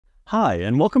Hi,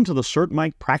 and welcome to the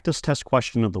CertMike Practice Test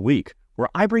Question of the Week, where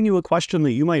I bring you a question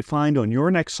that you might find on your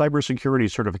next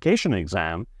cybersecurity certification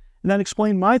exam, and then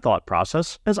explain my thought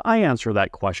process as I answer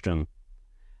that question.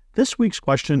 This week's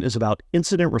question is about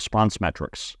incident response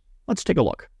metrics. Let's take a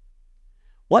look.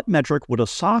 What metric would a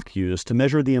SOC use to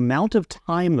measure the amount of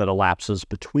time that elapses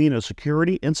between a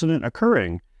security incident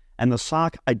occurring and the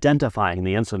SOC identifying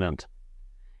the incident?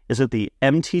 Is it the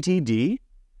MTTD,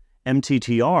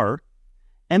 MTTR,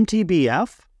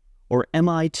 MTBF, or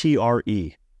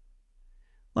MITRE?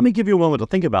 Let me give you a moment to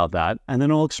think about that, and then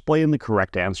I'll explain the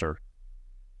correct answer.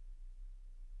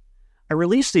 I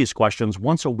release these questions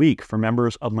once a week for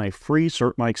members of my free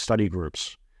CertMike study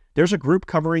groups. There's a group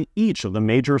covering each of the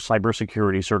major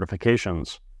cybersecurity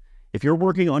certifications. If you're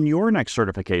working on your next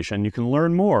certification, you can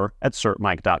learn more at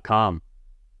CertMike.com.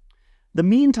 The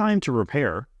mean time to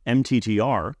repair,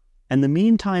 MTTR, and the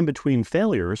mean time between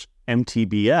failures,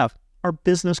 MTBF, are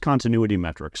business continuity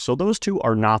metrics, so those two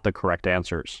are not the correct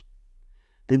answers.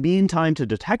 The mean time to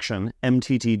detection,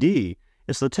 MTTD,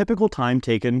 is the typical time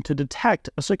taken to detect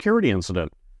a security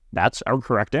incident. That's our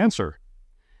correct answer.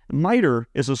 MITRE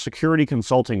is a security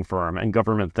consulting firm and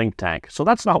government think tank, so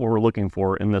that's not what we're looking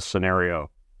for in this scenario.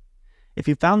 If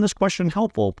you found this question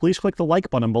helpful, please click the like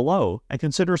button below and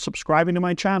consider subscribing to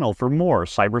my channel for more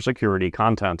cybersecurity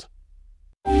content.